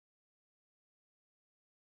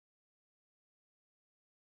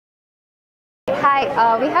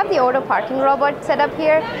Hi, we have the auto parking robot set up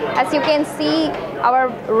here. As you can see, our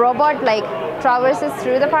robot traverses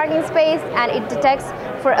through the parking space and it detects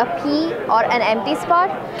for a P or an empty spot.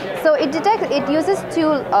 So it uses two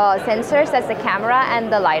sensors, that's the camera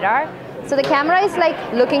and the LiDAR. So the camera is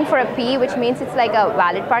looking for a P, which means it's like a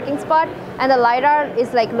valid parking spot, and the LiDAR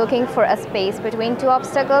is looking for a space between two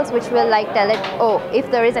obstacles, which will tell it, oh, if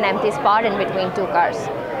there is an empty spot in between two cars.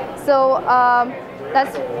 So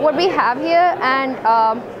that's what we have here, and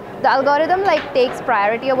the algorithm takes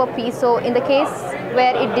priority over P. So in the case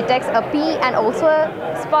where it detects a P and also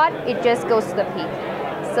a spot, it just goes to the P.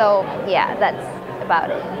 So yeah, that's about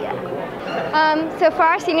it. Yeah. So for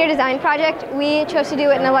our senior design project, we chose to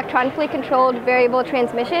do an electronically controlled variable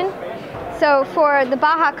transmission. So for the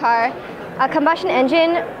Baja car, a combustion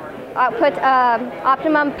engine outputs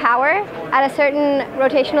optimum power at a certain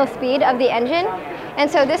rotational speed of the engine. And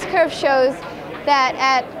so this curve shows that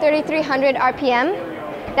at 3,300 RPM,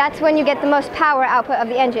 that's when you get the most power output of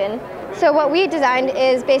the engine. So what we designed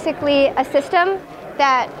is basically a system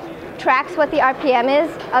that tracks what the RPM is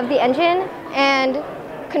of the engine and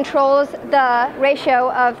controls the ratio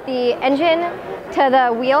of the engine to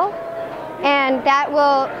the wheel, and that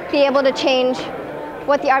will be able to change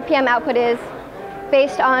what the RPM output is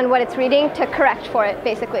based on what it's reading to correct for it,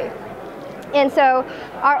 basically. And so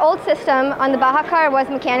our old system on the Baja car was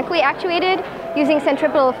mechanically actuated using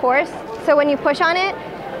centripetal force. So when you push on it,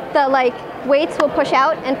 the weights will push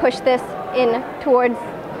out and push this in towards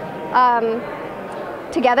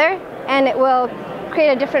together, and it will create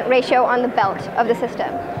a different ratio on the belt of the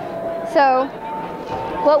system. So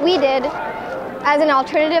what we did as an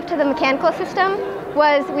alternative to the mechanical system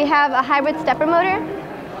was we have a hybrid stepper motor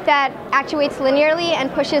that actuates linearly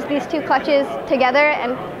and pushes these two clutches together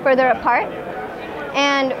and further apart.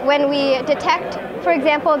 And when we detect, for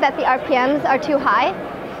example, that the RPMs are too high,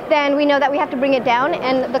 then we know that we have to bring it down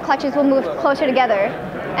and the clutches will move closer together.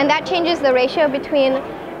 And that changes the ratio between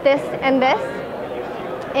this and this,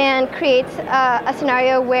 and creates a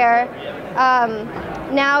scenario where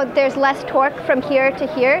now there's less torque from here to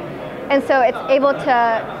here, and so it's able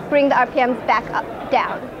to bring the RPMs back up,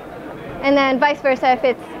 down. And then vice versa, if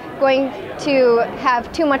it's going to have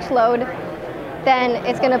too much load, then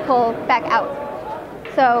it's going to pull back out.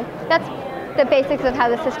 So that's the basics of how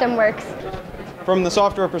the system works. From the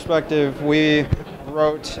software perspective, we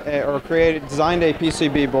designed a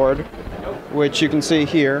PCB board, which you can see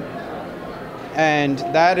here. And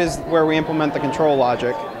that is where we implement the control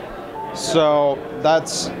logic. So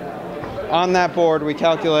that's on that board, we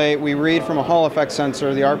read from a Hall effect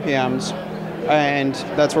sensor, the RPMs, and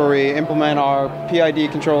that's where we implement our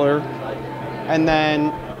PID controller. And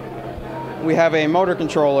then we have a motor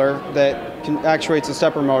controller that actuates the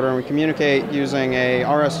stepper motor, and we communicate using a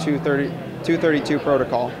RS-232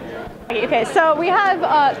 protocol. Okay, so we have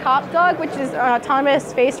Cop Dog, which is an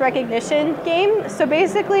autonomous face recognition game. So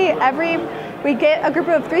basically we get a group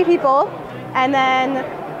of 3 people, and then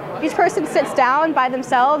each person sits down by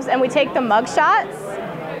themselves, and we take the mug shots,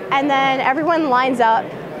 and then everyone lines up.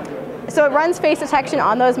 So it runs face detection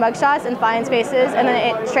on those mug shots and finds faces, and then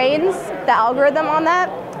it trains the algorithm on that.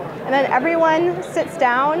 And then everyone sits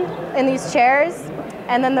down in these chairs,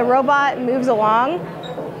 and then the robot moves along.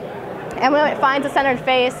 And when it finds a centered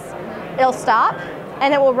face, it'll stop,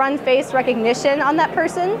 and it will run face recognition on that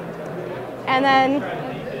person. And then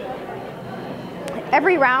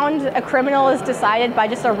every round, a criminal is decided by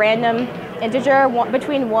just a random integer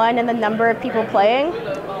between 1 and the number of people playing.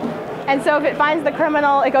 And so if it finds the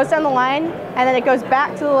criminal, it goes down the line, and then it goes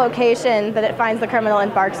back to the location that it finds the criminal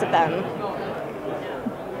and barks at them.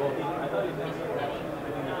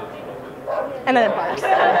 And then it barks.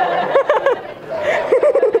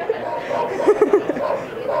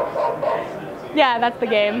 Yeah, that's the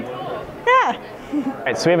game. Yeah. All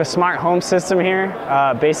right, so we have a smart home system here.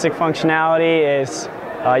 Basic functionality is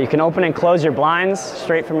you can open and close your blinds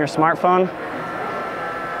straight from your smartphone.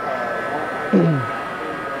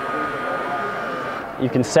 You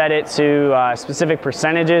can set it to specific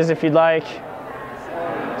percentages if you'd like.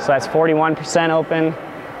 So that's 41% open.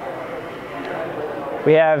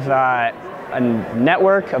 We have a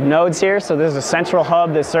network of nodes here. So there's a central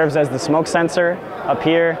hub that serves as the smoke sensor up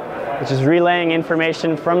here, which is relaying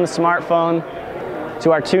information from the smartphone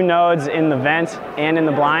to our 2 nodes in the vent and in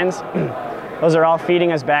the blinds. Those are all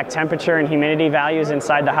feeding us back temperature and humidity values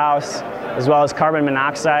inside the house, as well as carbon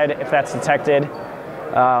monoxide if that's detected.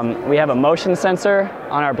 We have a motion sensor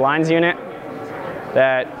on our blinds unit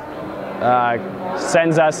that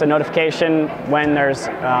sends us a notification when there's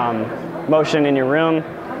motion in your room.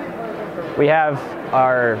 We have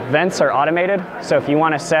our vents are automated, so if you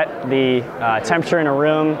want to set the temperature in a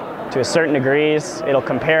room to a certain degrees. It'll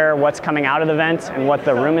compare what's coming out of the vent and what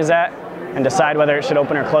the room is at and decide whether it should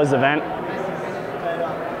open or close the vent.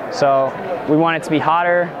 So we want it to be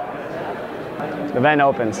hotter, the vent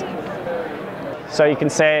opens. So you can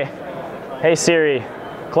say, hey Siri,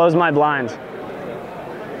 close my blinds.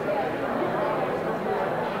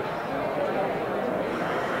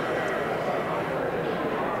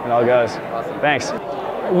 It all goes. Awesome. Thanks.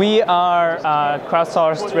 We are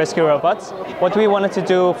crowdsourced rescue robots. What we wanted to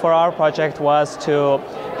do for our project was to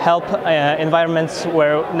help environments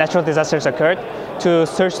where natural disasters occurred to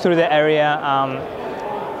search through the area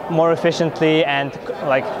more efficiently and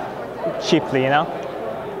like cheaply, you know.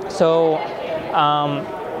 So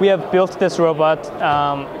we have built this robot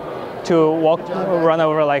to run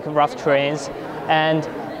over like rough terrains, and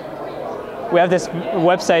we have this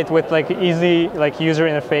website with like easy like user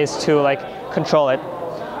interface to like control it.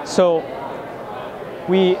 So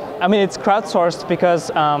I mean it's crowdsourced because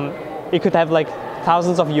it could have like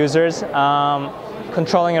thousands of users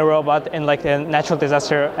controlling a robot in like a natural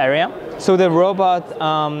disaster area. So the robot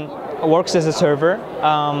works as a server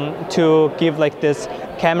to give like this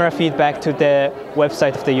camera feedback to the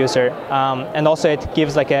website of the user, and also it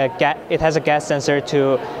gives like it has a gas sensor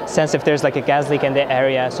to sense if there's like a gas leak in the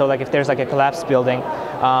area. So like if there's like a collapsed building,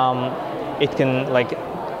 it can like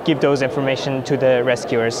give those information to the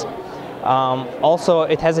rescuers. Also,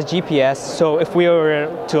 it has a GPS, so if we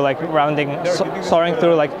were to like soaring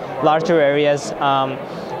through like larger areas,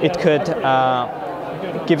 it could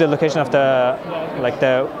give the location of the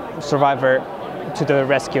survivor to the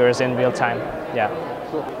rescuers in real time. Yeah.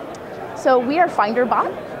 So we are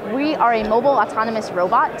FinderBot. We are a mobile autonomous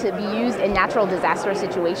robot to be used in natural disaster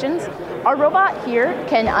situations. Our robot here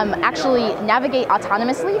can actually navigate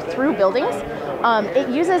autonomously through buildings. It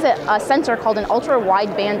uses a sensor called an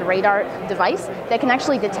ultra-wideband radar device that can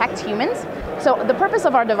actually detect humans. So the purpose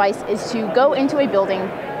of our device is to go into a building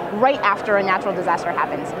right after a natural disaster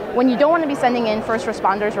happens. When you don't want to be sending in first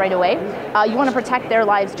responders right away, you want to protect their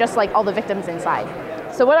lives just like all the victims inside.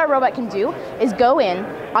 So what our robot can do is go in,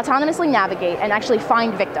 autonomously navigate, and actually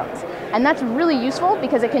find victims. And that's really useful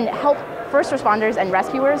because it can help first responders and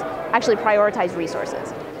rescuers actually prioritize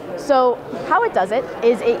resources. So how it does it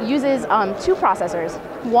is it uses two processors.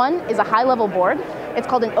 One is a high-level board. It's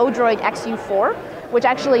called an Odroid XU4, which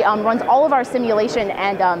actually runs all of our simulation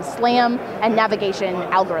and SLAM and navigation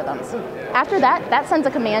algorithms. After that, that sends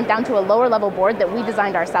a command down to a lower-level board that we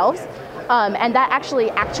designed ourselves, and that actually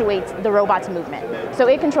actuates the robot's movement. So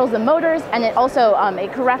it controls the motors, and it also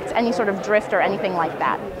it corrects any sort of drift or anything like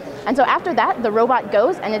that. And so after that, the robot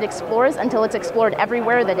goes and it explores until it's explored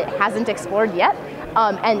everywhere that it hasn't explored yet.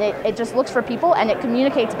 And it just looks for people, and it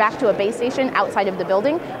communicates back to a base station outside of the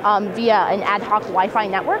building via an ad hoc Wi-Fi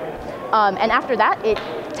network. And after that, it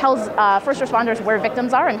tells first responders where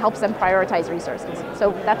victims are and helps them prioritize resources.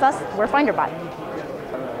 So that's us. We're FinderBot.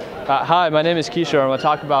 Hi, my name is Kishore. I'm going to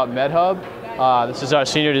talk about MedHub. This is our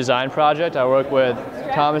senior design project. I work with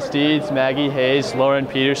Thomas Deeds, Maggie Hayes, Lauren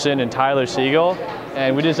Peterson, and Tyler Siegel.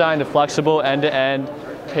 And we designed a flexible end-to-end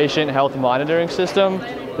patient health monitoring system.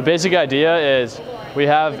 The basic idea is we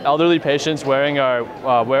have elderly patients wearing our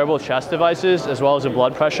wearable chest devices as well as a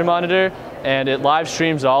blood pressure monitor, and it live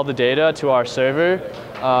streams all the data to our server.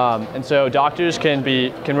 And so doctors can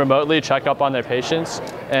remotely check up on their patients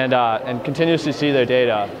and continuously see their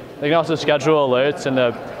data. They can also schedule alerts, and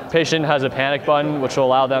the patient has a panic button which will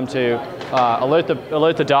allow them to alert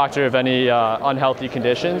the doctor of any unhealthy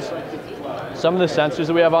conditions. Some of the sensors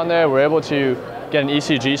that we have on there, we're able to get an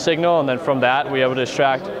ECG signal, and then from that we're able to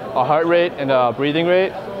extract a heart rate and a breathing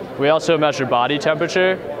rate. We also measure body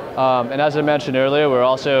temperature, and as I mentioned earlier, we're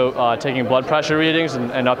also taking blood pressure readings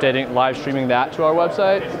and live streaming that to our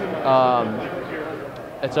website.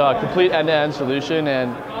 It's a complete end-to-end solution,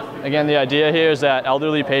 and again, the idea here is that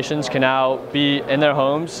elderly patients can now be in their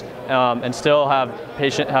homes and still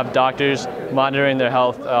have doctors monitoring their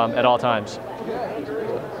health at all times.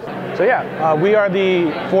 So yeah, we are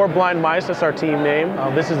the Four Blind Mice. That's our team name.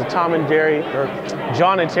 This is the John and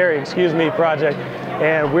Terry, project,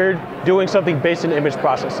 and we're doing something based in image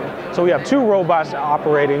processing. So we have two robots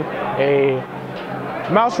operating, a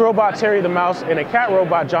mouse robot, Terry the mouse, and a cat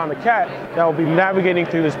robot, John the cat, that will be navigating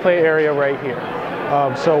through this play area right here.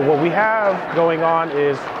 So what we have going on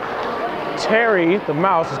is Terry the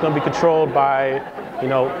mouse is going to be controlled by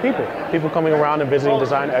people coming around and visiting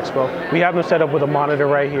Design Expo. We have them set up with a monitor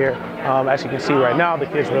right here. As you can see right now, the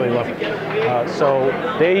kids really love it. So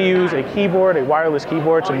they use a keyboard, a wireless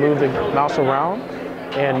keyboard, to move the mouse around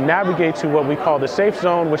and navigate to what we call the safe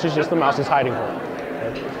zone, which is just the mouse's hiding hole.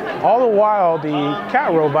 All the while, the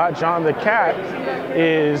cat robot, John the cat,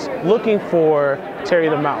 is looking for Terry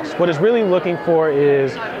the mouse. What it's really looking for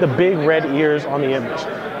is the big red ears on the image.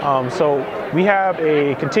 So we have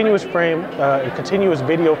a continuous frame, a continuous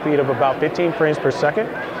video feed of about 15 frames per second.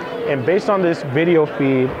 And based on this video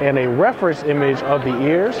feed and a reference image of the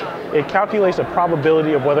ears, it calculates a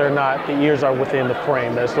probability of whether or not the ears are within the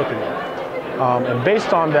frame that it's looking at. And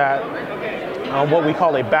based on that, what we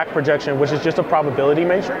call a back projection, which is just a probability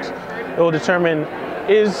matrix, it will determine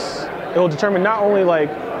not only like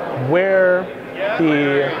where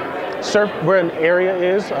an area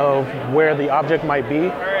is of where the object might be,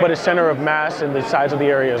 but its center of mass and the size of the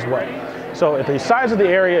area as well. So if the size of the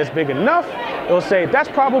area is big enough, it will say, that's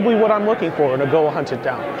probably what I'm looking for, and it'll go hunt it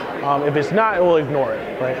down. If it's not, it will ignore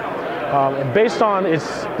it, right? And based on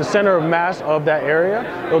the center of mass of that area,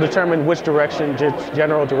 it will determine which direction,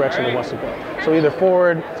 general direction it wants to go. So either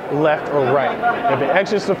forward, left, or right. If it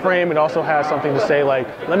exits the frame, it also has something to say like,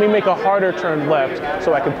 let me make a harder turn left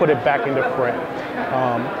so I can put it back into frame.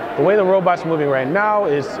 The way the robot's moving right now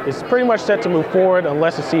is it's pretty much set to move forward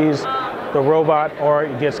unless it sees the robot or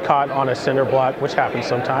it gets caught on a center block, which happens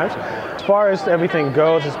sometimes. As far as everything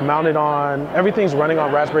goes, it's mounted on, everything's running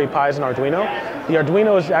on Raspberry Pis and Arduino. The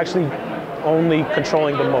Arduino is actually only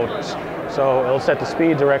controlling the motors. So it'll set the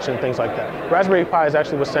speed, direction, things like that. Raspberry Pi is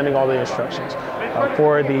actually what's sending all the instructions.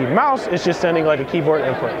 For the mouse, it's just sending like a keyboard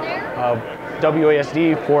input.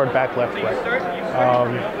 WASD, forward, back, left, right.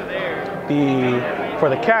 For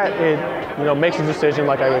the cat, it makes a decision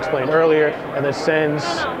like I explained earlier, and then sends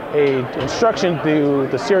a instruction through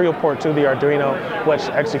the serial port to the Arduino, which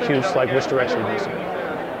executes like which direction it is.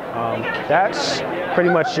 That's pretty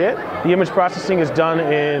much it. The image processing is done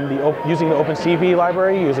using the OpenCV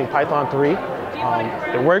library, using Python 3.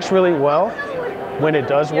 It works really well when it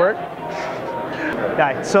does work.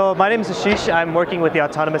 Hi, so my name is Ashish. I'm working with the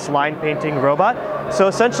autonomous line painting robot. So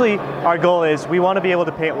essentially our goal is we want to be able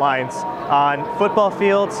to paint lines on football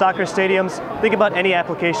fields, soccer stadiums. Think about any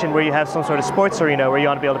application where you have some sort of sports arena where you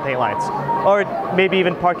want to be able to paint lines. Or maybe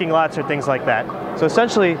even parking lots or things like that. So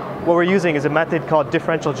essentially what we're using is a method called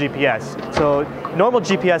differential GPS. So normal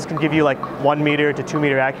GPS can give you like 1 meter to 2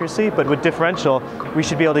 meter accuracy, but with differential we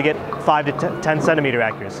should be able to get 5 to 10 centimeter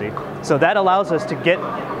accuracy. So that allows us to get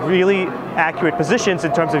really accurate positions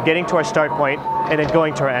in terms of getting to our start point and then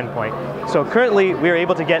going to our end point. So currently we are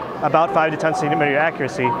able to get about 5 to 10 centimeter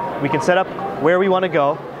accuracy. We can set up where we want to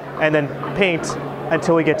go and then paint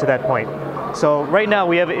until we get to that point. So right now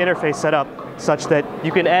we have an interface set up such that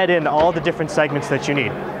you can add in all the different segments that you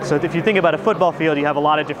need. So if you think about a football field, you have a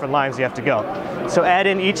lot of different lines you have to go. So add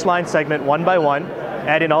in each line segment one by one,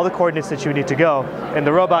 add in all the coordinates that you need to go, and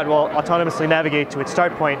the robot will autonomously navigate to its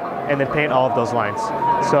start point and then paint all of those lines.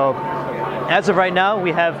 So as of right now,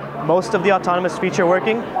 we have most of the autonomous feature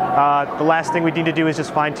working. The last thing we need to do is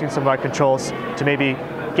just fine-tune some of our controls to maybe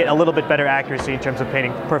get a little bit better accuracy in terms of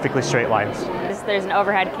painting perfectly straight lines. There's an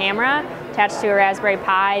overhead camera attached to a Raspberry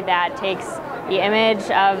Pi that takes the image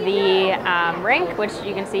of the rink, which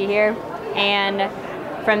you can see here, and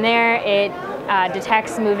from there it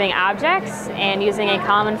detects moving objects, and using a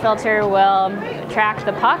Kalman filter will track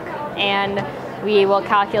the puck, and we will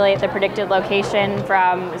calculate the predicted location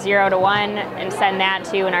from 0 to 1 and send that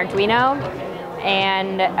to an Arduino.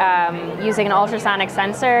 And using an ultrasonic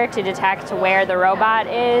sensor to detect where the robot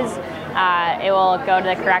is, it will go to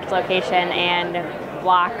the correct location and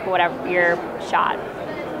block whatever your shot.